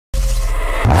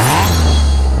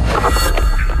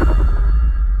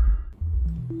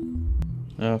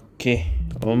Okay,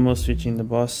 almost reaching the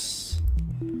boss.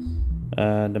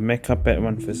 The mecha pet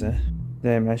one first, eh?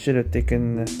 Damn, I should have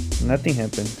taken... nothing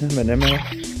happened, but never mind.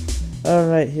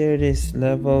 Alright, here it is,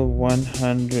 level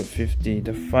 150,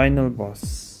 the final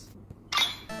boss.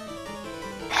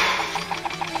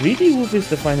 Greedy Wolf is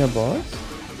the final boss?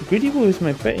 Greedy Wolf is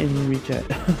my pet in WeChat.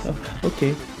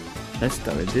 Okay, let's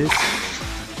start with this.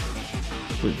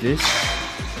 Put this.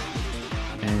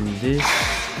 And this.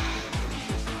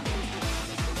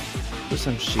 Put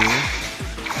some shield.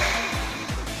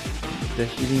 The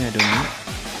healing I don't need.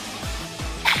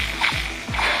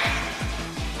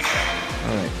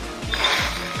 Alright.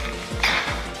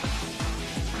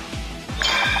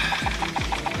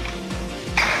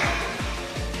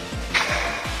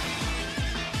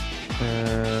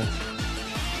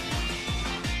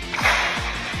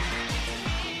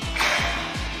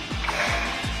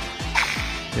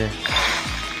 There.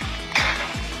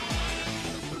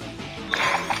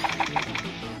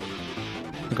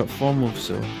 I got 4 moves,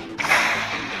 so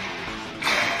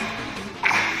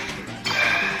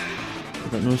I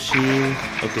got no shield.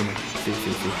 Okay, no. See.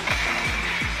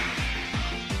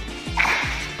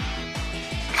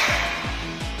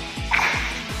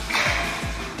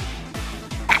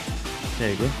 There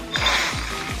you go.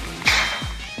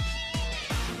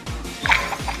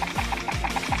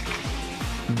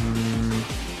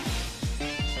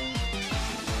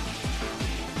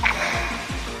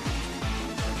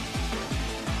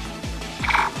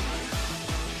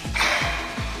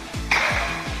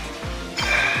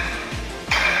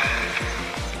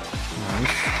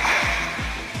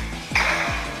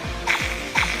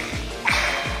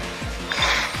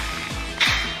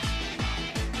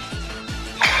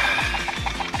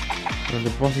 Well, the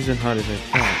boss isn't hard as I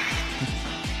thought.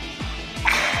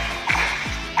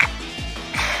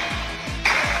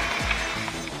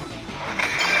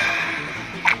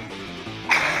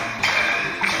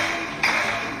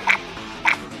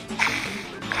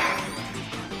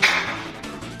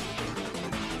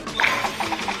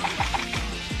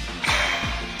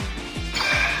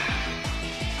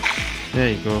 There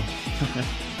you go.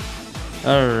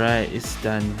 Alright, it's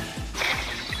done.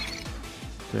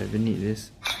 Do I even need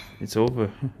this? It's over.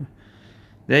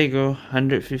 There you go,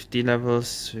 150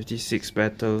 levels, 56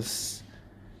 battles,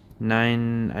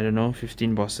 9, I don't know,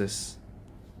 15 bosses.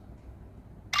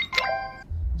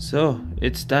 So,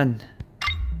 it's done.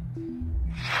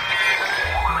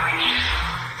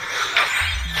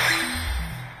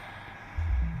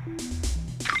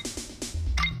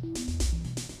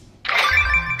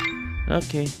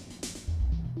 Okay.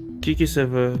 QQ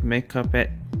server, mecha pet,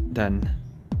 done.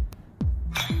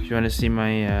 If you want to see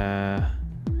my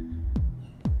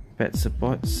pet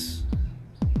supports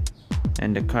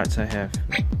and the cards I have.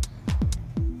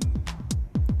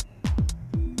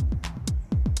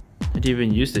 I didn't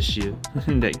even use the shield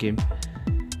in that game.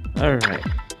 Alright.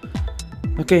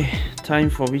 Okay, time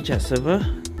for WeChat server.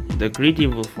 The Greedy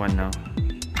Wolf one now.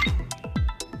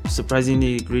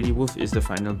 Surprisingly, Greedy Wolf is the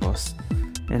final boss.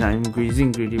 And I'm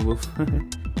greasing Greedy Wolf.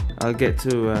 I'll get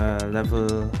to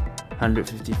level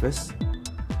 150 first.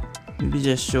 Maybe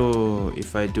just show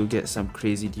if I do get some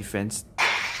crazy defense.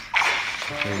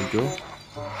 There we go.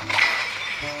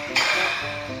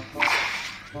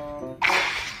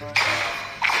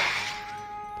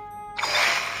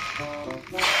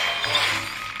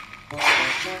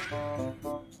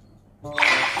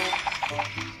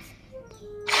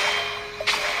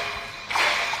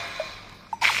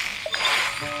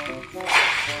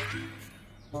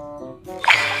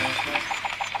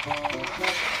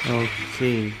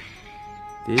 Okay,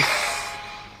 this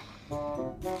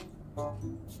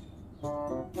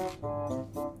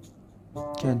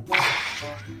can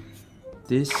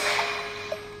this.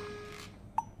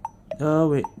 Oh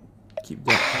wait, keep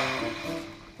that.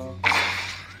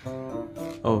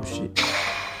 Oh shit,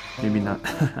 maybe not.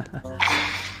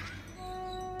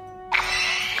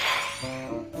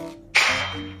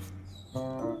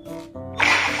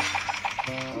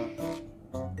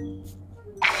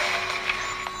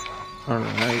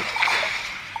 Alright.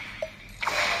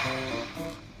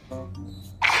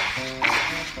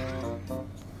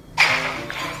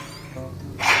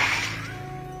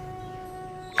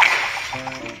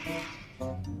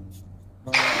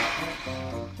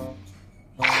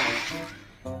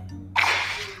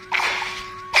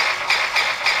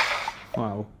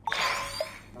 Wow.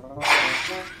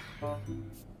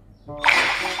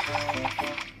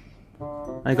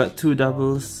 I got 2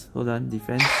 doubles. Hold on,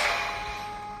 defense.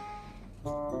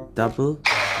 Double.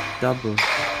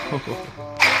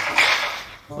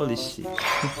 Holy shit.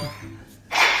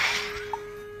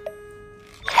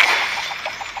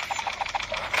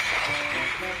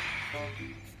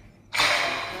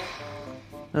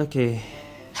 Okay,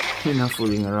 enough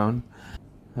fooling around.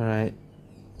 Alright.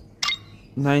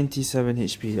 97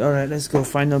 HP. Alright, let's go.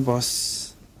 Final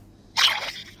boss.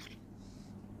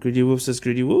 Greedy Wolf says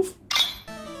Greedy Wolf?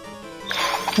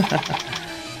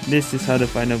 This is how the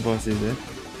final boss is, eh?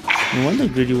 No wonder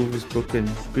Greedy Wolf is broken.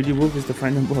 Greedy Wolf is the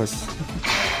final boss.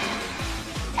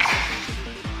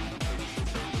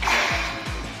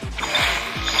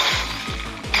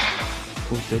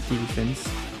 Oh, 30 defense.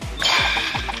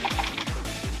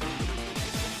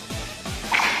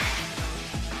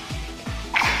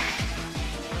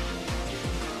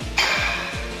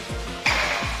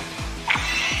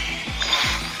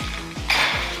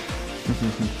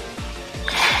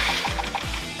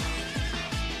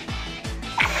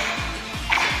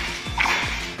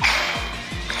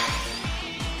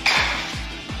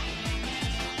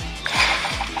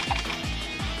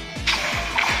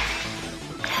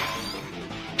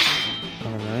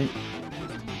 Alright.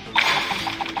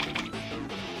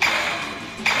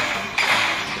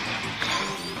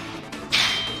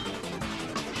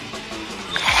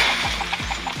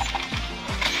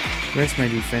 Where's my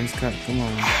defense card? Come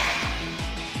on.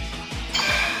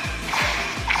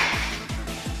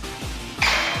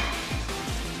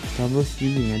 Double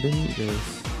healing, I don't need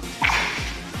those.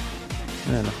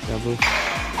 Double.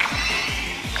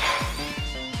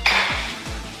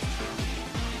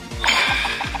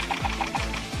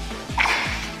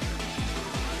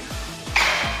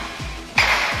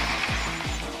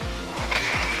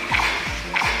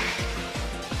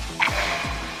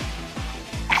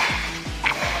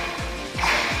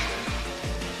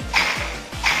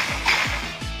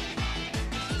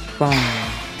 Bang.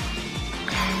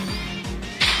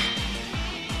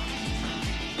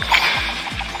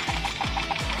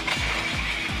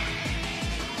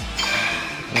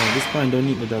 This one I don't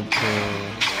need the double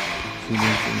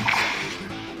healing thing.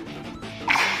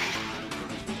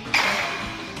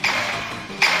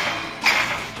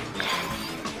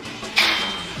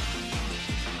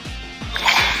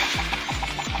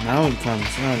 Now it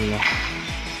comes.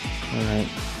 Alright.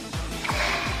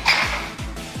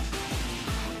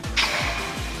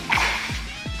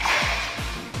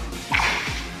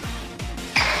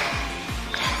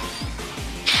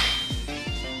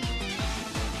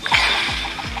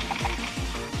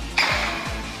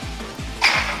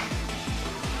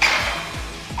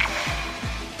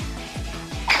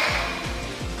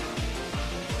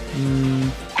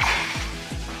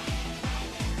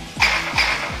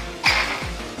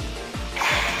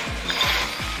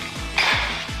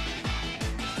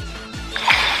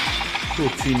 Oh,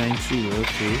 393,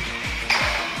 okay.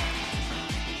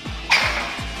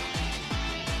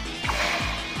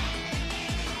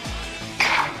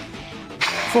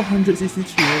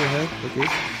 $463, what the hell? Okay.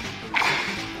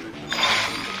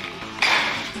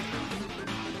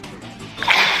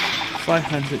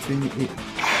 $528.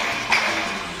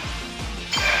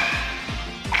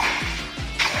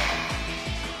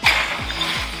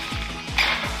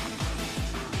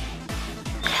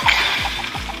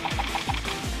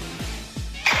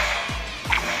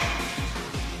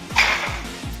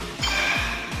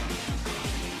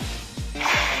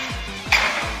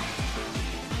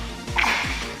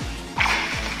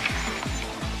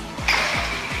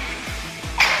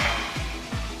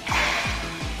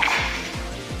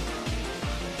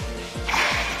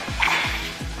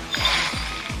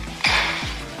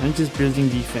 I'm just building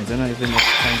defense, I'm not even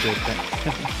trying to attack.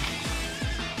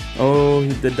 Oh,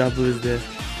 the double is there.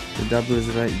 The double is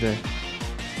right there.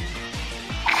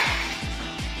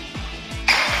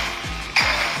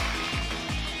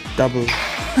 Double.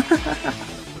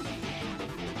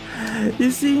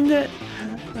 You seen that?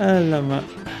 Alamak.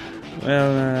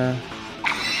 Well,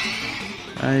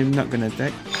 I'm not gonna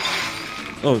attack.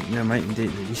 Oh, never mind, I'm dead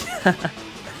already.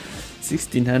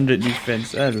 1600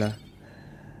 defense, Allah.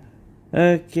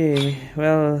 Okay,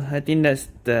 well, I think that's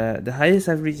the highest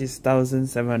I've reached is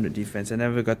 1700 defense. I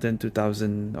never gotten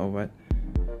 2000 or what.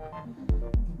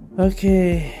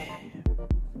 Okay,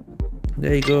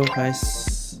 there you go,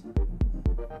 guys.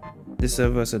 The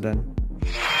servers are done.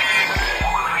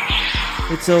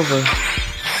 It's over.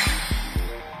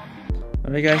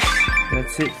 Alright guys,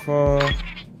 that's it for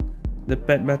the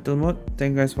pet battle mode.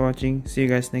 Thank you guys for watching. See you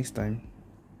guys next time.